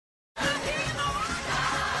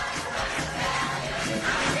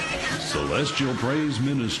Celestial Praise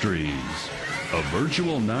Ministries, a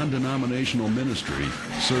virtual non-denominational ministry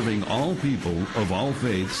serving all people of all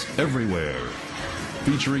faiths everywhere.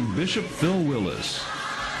 Featuring Bishop Phil Willis.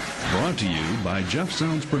 Brought to you by Jeff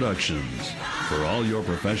Sounds Productions. For all your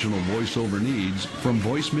professional voiceover needs, from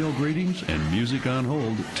voicemail greetings and music on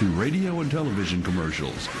hold to radio and television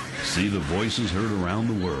commercials, see the voices heard around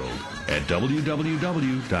the world at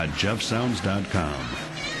www.jeffsounds.com.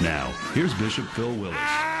 Now, here's Bishop Phil Willis.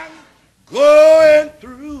 I'm going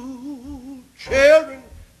through, children,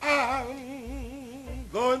 I'm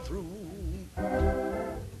going through.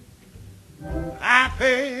 I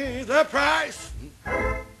pay the price,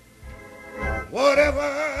 whatever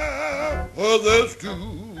others do.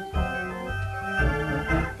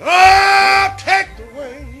 Oh, take the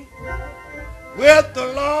way with the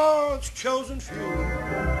Lord's chosen few.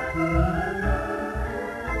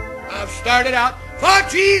 I've started out for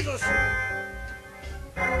Jesus.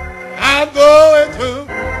 I'm going through.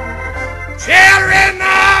 Children,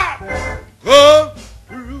 I'm going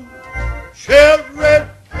through. Children,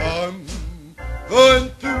 I'm going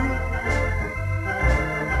through.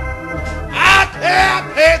 I'll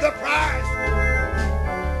pay the price,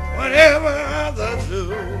 whatever others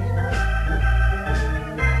do.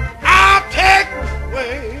 I'll take the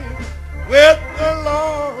way with the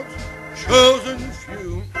Lord's chosen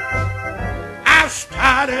few. I've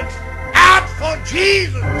started out for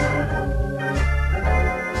Jesus.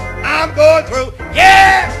 I'm going through.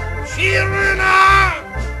 Yeah, children, I'm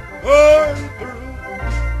going through.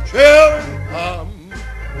 Children, I'm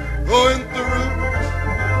going through.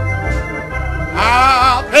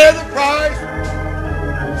 I'll pay the price,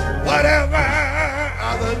 whatever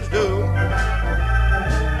others do.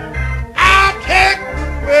 I'll take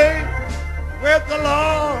the way with the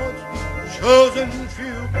Lord's chosen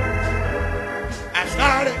few. I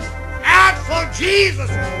started out for Jesus,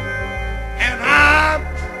 and I'm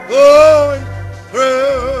going